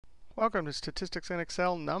Welcome to Statistics in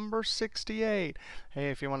Excel number 68. Hey,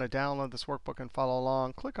 if you want to download this workbook and follow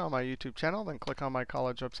along, click on my YouTube channel, then click on my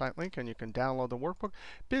college website link, and you can download the workbook,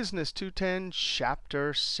 Business 210,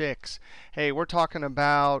 Chapter 6. Hey, we're talking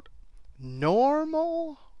about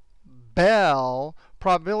normal Bell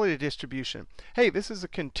probability distribution. Hey, this is a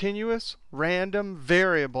continuous random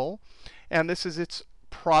variable, and this is its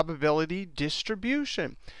probability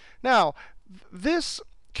distribution. Now, this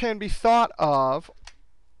can be thought of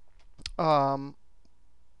from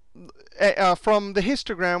the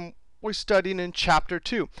histogram we studied in Chapter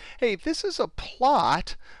 2. Hey, this is a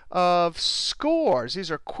plot of scores.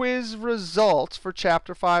 These are quiz results for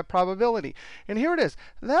Chapter 5 probability. And here it is.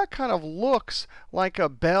 That kind of looks like a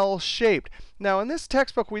bell-shaped. Now, in this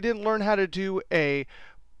textbook, we didn't learn how to do a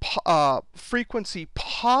frequency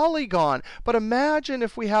polygon. But imagine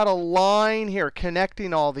if we had a line here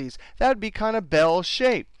connecting all these. That would be kind of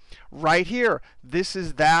bell-shaped. Right here, this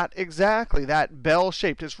is that exactly, that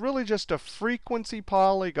bell-shaped. It's really just a frequency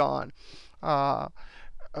polygon plotted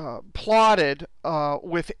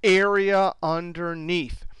with area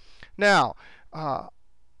underneath. Now,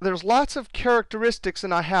 there's lots of characteristics,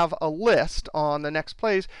 and I have a list on the next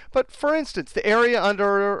page. But for instance, the area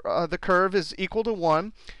under the curve is equal to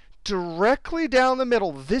 1. Directly down the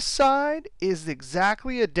middle, this side is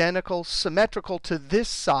exactly identical, symmetrical to this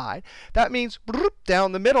side. That means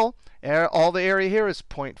down the middle, all the area here is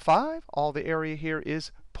 0.5. All the area here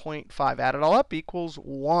is 0.5. Add it all up equals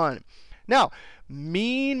 1. Now,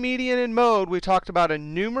 mean, median, and mode, we talked about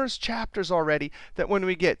in numerous chapters already, that when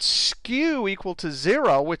we get skew equal to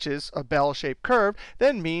 0, which is a bell-shaped curve,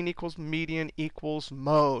 then mean equals median equals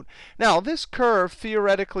mode. Now, this curve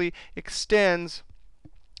theoretically extends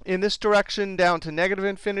in this direction down to negative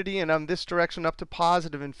infinity, and on this direction up to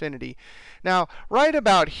positive infinity. Now, right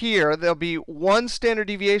about here, there'll be one standard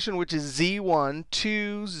deviation, which is z1,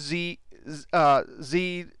 2,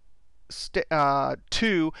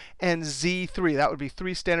 z2, and z3. That would be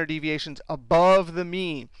 3 standard deviations above the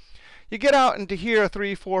mean. You get out into here,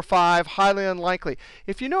 3, 4, 5, highly unlikely.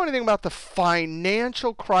 If you know anything about the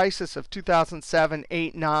financial crisis of 2007,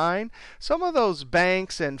 8, 9, some of those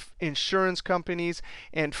banks and insurance companies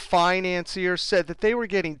and financiers said that they were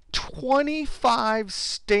getting 25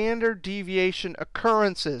 standard deviation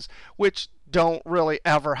occurrences, which don't really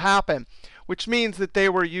ever happen, which means that they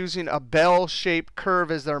were using a bell-shaped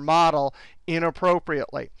curve as their model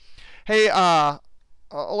inappropriately. Hey,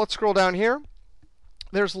 let's scroll down here.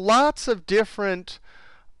 There's lots of different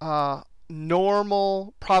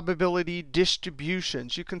normal probability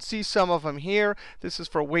distributions. You can see some of them here. This is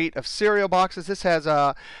for weight of cereal boxes. This has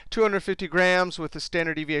 250 grams with a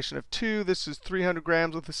standard deviation of 2. This is 300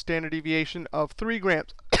 grams with a standard deviation of 3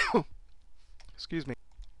 grams. Excuse me.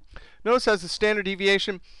 Notice as the standard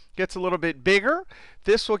deviation gets a little bit bigger,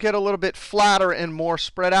 this will get a little bit flatter and more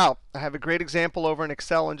spread out. I have a great example over in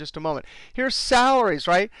Excel in just a moment. Here's salaries,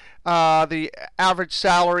 right? The average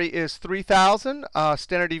salary is 3,000,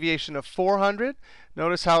 standard deviation of 400.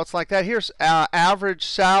 Notice how it's like that. Here's average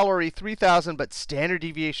salary 3,000, but standard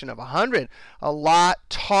deviation of 100. A lot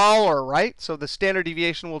taller, right? So the standard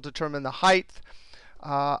deviation will determine the height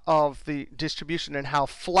of the distribution and how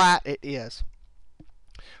flat it is.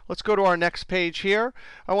 Let's go to our next page here.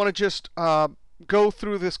 I want to just go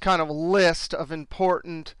through this kind of list of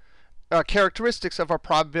important characteristics of our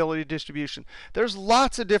probability distribution. There's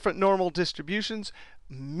lots of different normal distributions.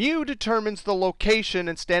 Mu determines the location,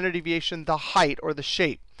 and standard deviation the height or the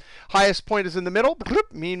shape. Highest point is in the middle,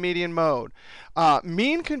 mean, median, mode.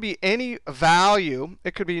 Mean can be any value.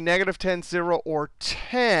 It could be -10, 0, or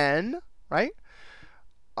 10, right?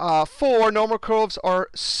 4, normal curves are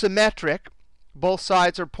symmetric. Both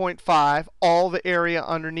sides are 0.5. All the area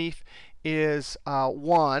underneath is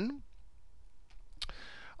 1.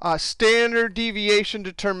 Standard deviation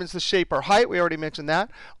determines the shape or height. We already mentioned that.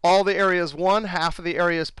 All the area is 1. Half of the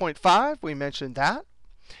area is 0.5. We mentioned that.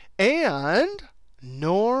 And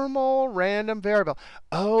normal random variable.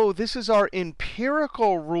 Oh, this is our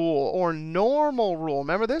empirical rule or normal rule.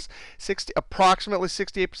 Remember this? Approximately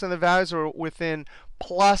 68% of the values are within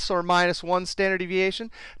plus or minus 1 standard deviation.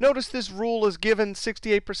 Notice this rule is given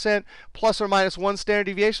 68% plus or minus 1 standard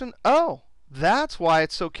deviation. Oh, that's why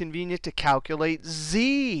it's so convenient to calculate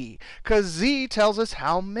z, because z tells us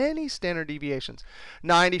how many standard deviations.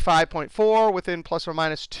 95.4 within plus or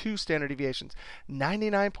minus 2 standard deviations.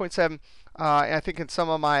 99.7. I think in some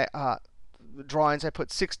of my drawings I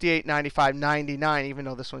put 68, 95, 99, even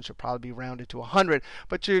though this one should probably be rounded to 100.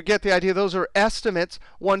 But you get the idea. Those are estimates,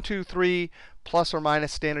 1, 2, 3, plus or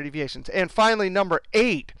minus standard deviations. And finally, number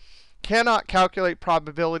 8, cannot calculate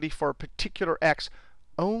probability for a particular x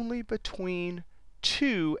only between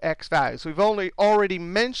two x values. We've already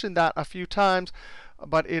mentioned that a few times,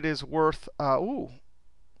 but it is worth, ooh,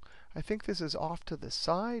 I think this is off to the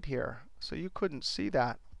side here, so you couldn't see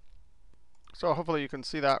that. So hopefully you can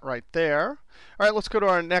see that right there. All right, let's go to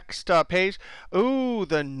our next page. Ooh,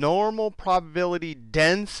 the normal probability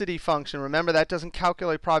density function. Remember, that doesn't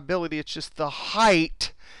calculate probability. It's just the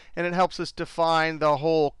height, and it helps us define the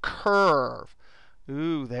whole curve.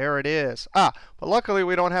 Ooh, there it is. But luckily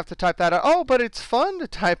we don't have to type that out. Oh, but it's fun to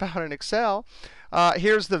type out in Excel.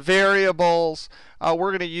 Here's the variables.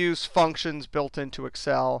 We're going to use functions built into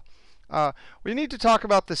Excel. We need to talk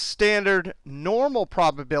about the standard normal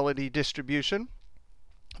probability distribution.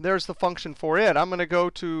 There's the function for it. I'm going to go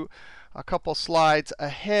to a couple slides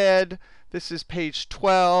ahead. This is page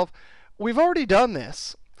 12. We've already done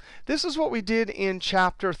this. This is what we did in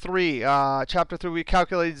Chapter 3. Chapter 3, we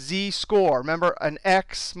calculated z-score. Remember, an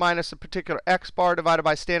x minus a particular x bar divided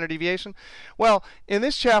by standard deviation? Well, in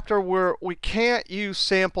this chapter, we can't use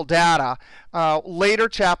sample data. Later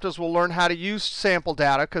chapters, we'll learn how to use sample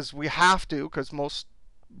data, because we have to, because most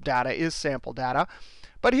data is sample data.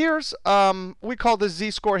 But here's, we call this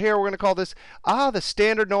z-score here. We're going to call this the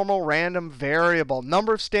standard normal random variable.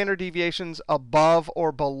 Number of standard deviations above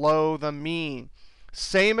or below the mean.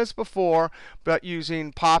 Same as before, but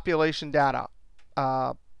using population data.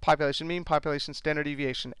 Population mean, population standard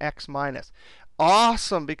deviation, x minus.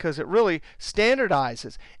 Awesome, because it really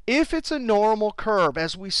standardizes. If it's a normal curve,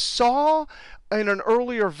 as we saw in an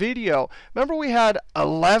earlier video, remember we had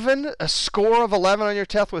 11, a score of 11 on your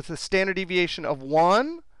test with a standard deviation of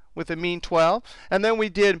 1 with a mean 12. And then we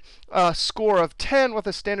did a score of 10 with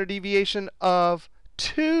a standard deviation of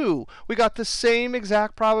 2. We got the same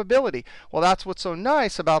exact probability. Well, that's what's so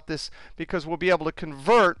nice about this, because we'll be able to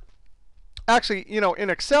convert. Actually, in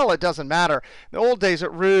Excel, it doesn't matter. In the old days, it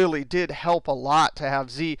really did help a lot to have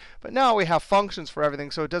z. But now we have functions for everything,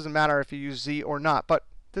 so it doesn't matter if you use z or not. But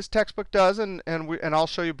this textbook does, and I'll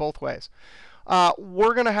show you both ways.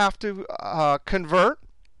 We're going to have to convert.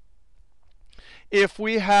 If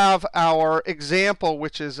we have our example,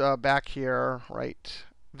 which is back here, right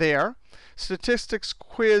there. Statistics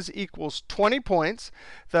quiz equals 20 points.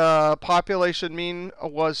 The population mean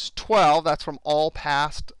was 12. That's from all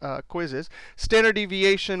past quizzes. Standard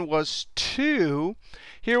deviation was 2.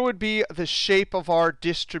 Here would be the shape of our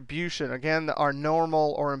distribution. Again, our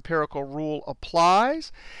normal or empirical rule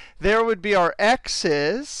applies. There would be our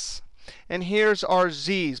x's. And here's our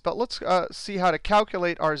z's. But let's see how to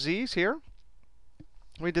calculate our z's here.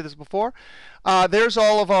 We did this before. There's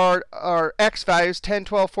all of our x values, 10,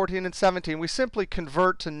 12, 14, and 17. We simply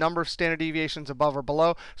convert to number of standard deviations above or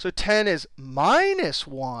below. So 10 is minus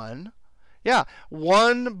 1. Yeah,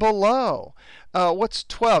 1 below. What's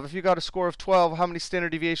 12? If you got a score of 12, how many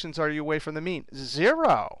standard deviations are you away from the mean?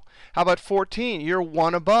 0. How about 14? You're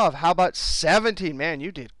 1 above. How about 17? Man,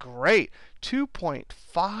 you did great.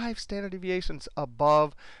 2.5 standard deviations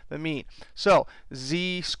above the mean. So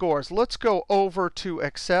z-scores. Let's go over to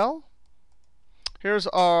Excel. Here's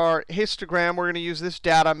our histogram. We're going to use this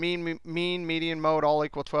data, mean, median, mode, all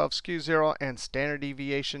equal 12, skew 0, and standard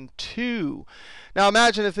deviation 2. Now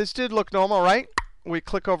imagine if this did look normal, right? We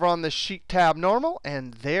click over on the Sheet tab, Normal,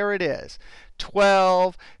 and there it is.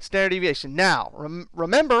 12 standard deviation. Now,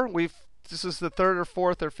 remember, this is the third or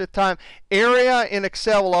fourth or fifth time. Area in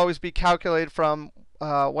Excel will always be calculated from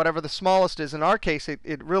whatever the smallest is. In our case,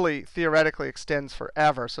 it really theoretically extends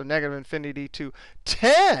forever. So negative infinity to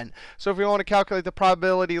 10. So if we want to calculate the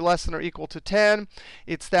probability less than or equal to 10,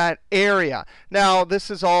 it's that area. Now, this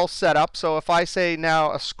is all set up. So if I say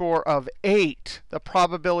now a score of 8, the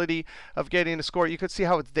probability of getting a score, you could see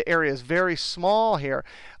how the area is very small here.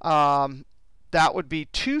 That would be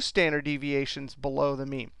 2 standard deviations below the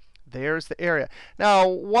mean. There's the area. Now,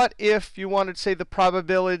 what if you wanted to say the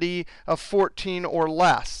probability of 14 or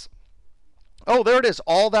less? Oh, there it is,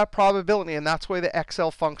 all that probability, and that's why the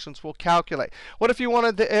Excel functions will calculate. What if you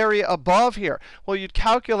wanted the area above here? Well, you'd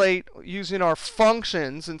calculate using our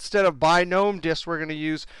functions. Instead of binom dist, we're going to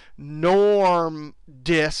use norm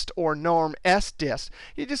dist or norm s dist.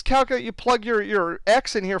 You just calculate, you plug your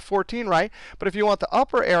x in here, 14, right? But if you want the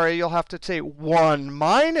upper area, you'll have to say 1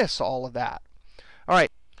 minus all of that. All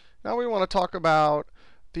right. Now we want to talk about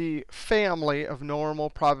the family of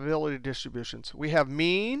normal probability distributions. We have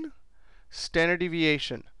mean, standard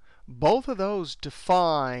deviation. Both of those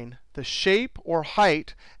define the shape or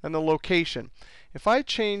height and the location. If I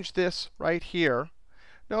change this right here,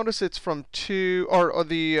 notice it's from 2, or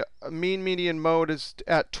the mean, median, mode is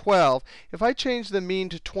at 12. If I change the mean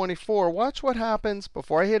to 24, watch what happens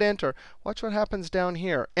before I hit enter. Watch what happens down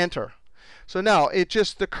here. Enter. So now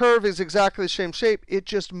the curve is exactly the same shape. It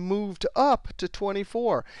just moved up to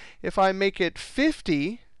 24. If I make it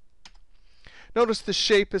 50, notice the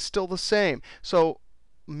shape is still the same. So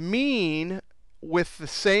mean with the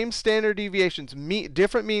same standard deviations,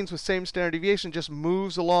 different means with same standard deviation just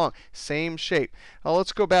moves along, same shape. Now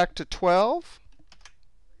let's go back to 12.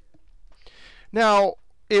 Now,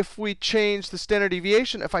 if we change the standard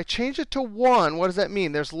deviation, if I change it to 1, what does that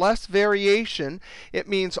mean? There's less variation. It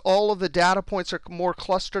means all of the data points are more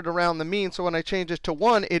clustered around the mean. So when I change it to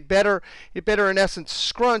 1, it better in essence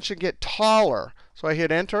scrunch and get taller. So I hit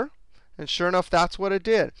enter, and sure enough, that's what it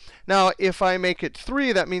did. Now, if I make it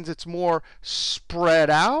 3, that means it's more spread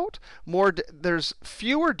out. There's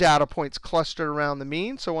fewer data points clustered around the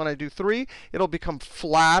mean. So when I do 3, it'll become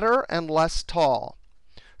flatter and less tall.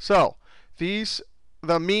 So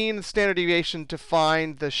the mean and standard deviation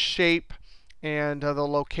define the shape and the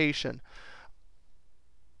location.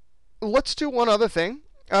 Let's do one other thing.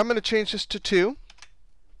 I'm going to change this to 2.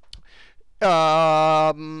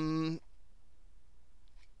 And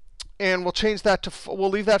we'll change that to, we'll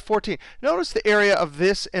leave that 14. Notice the area of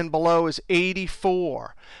this and below is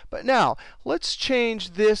 84. But now, let's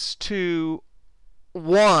change this to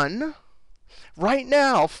 1. Right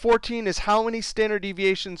now, 14 is how many standard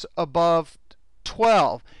deviations above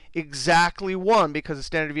 12? Exactly 1, because the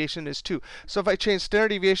standard deviation is 2. So if I change standard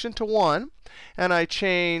deviation to 1, and I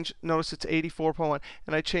change, notice it's 84.1,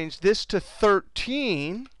 and I change this to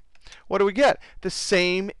 13, what do we get? The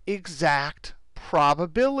same exact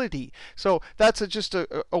probability. So that's just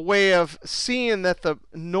a way of seeing that the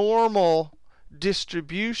normal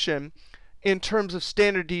distribution in terms of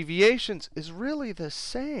standard deviations is really the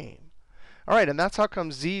same. All right, and that's how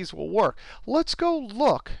come z's will work. Let's go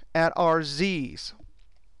look at our z's.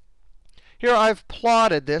 Here I've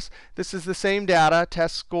plotted this. This is the same data,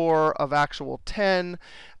 test score of actual 10.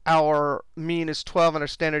 Our mean is 12 and our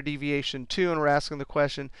standard deviation 2. And we're asking the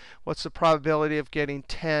question, what's the probability of getting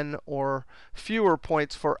 10 or fewer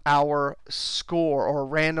points for our score, or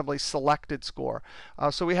randomly selected score?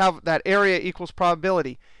 So we have that area equals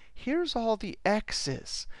probability. Here's all the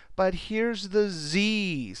x's, but here's the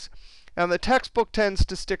z's. And the textbook tends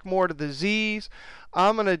to stick more to the z's.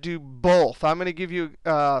 I'm going to do both. I'm going to give you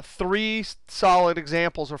 3 solid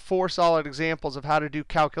examples or 4 solid examples of how to do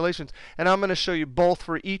calculations. And I'm going to show you both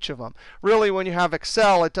for each of them. Really, when you have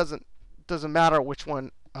Excel, it doesn't matter which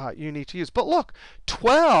one you need to use. But look,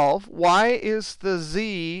 12, why is the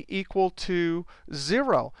z equal to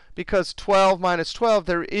 0? Because 12 minus 12,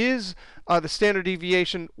 there is the standard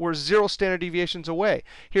deviation. We're 0 standard deviations away.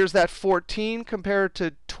 Here's that 14 compared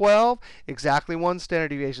to 12, exactly 1 standard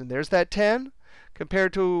deviation. There's that 10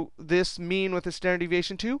 compared to this mean with the standard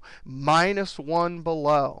deviation 2, minus 1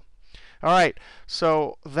 below. All right,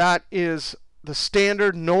 so that is the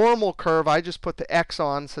standard normal curve. I just put the x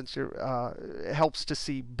on since it helps to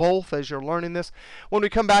see both as you're learning this. When we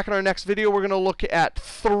come back in our next video, we're going to look at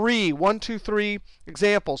 3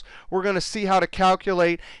 examples. We're going to see how to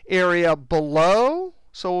calculate area below.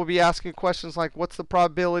 So we'll be asking questions like, what's the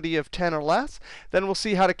probability of 10 or less? Then we'll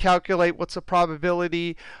see how to calculate what's the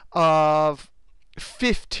probability of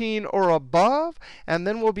 15 or above, and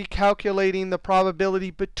then we'll be calculating the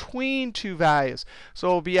probability between 2 values. So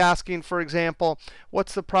we'll be asking, for example,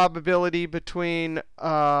 what's the probability between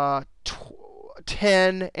 10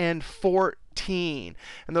 and 14?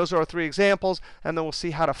 And those are our 3 examples. And then we'll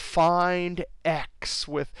see how to find x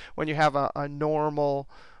when you have a normal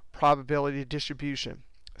probability distribution.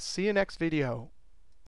 See you next video.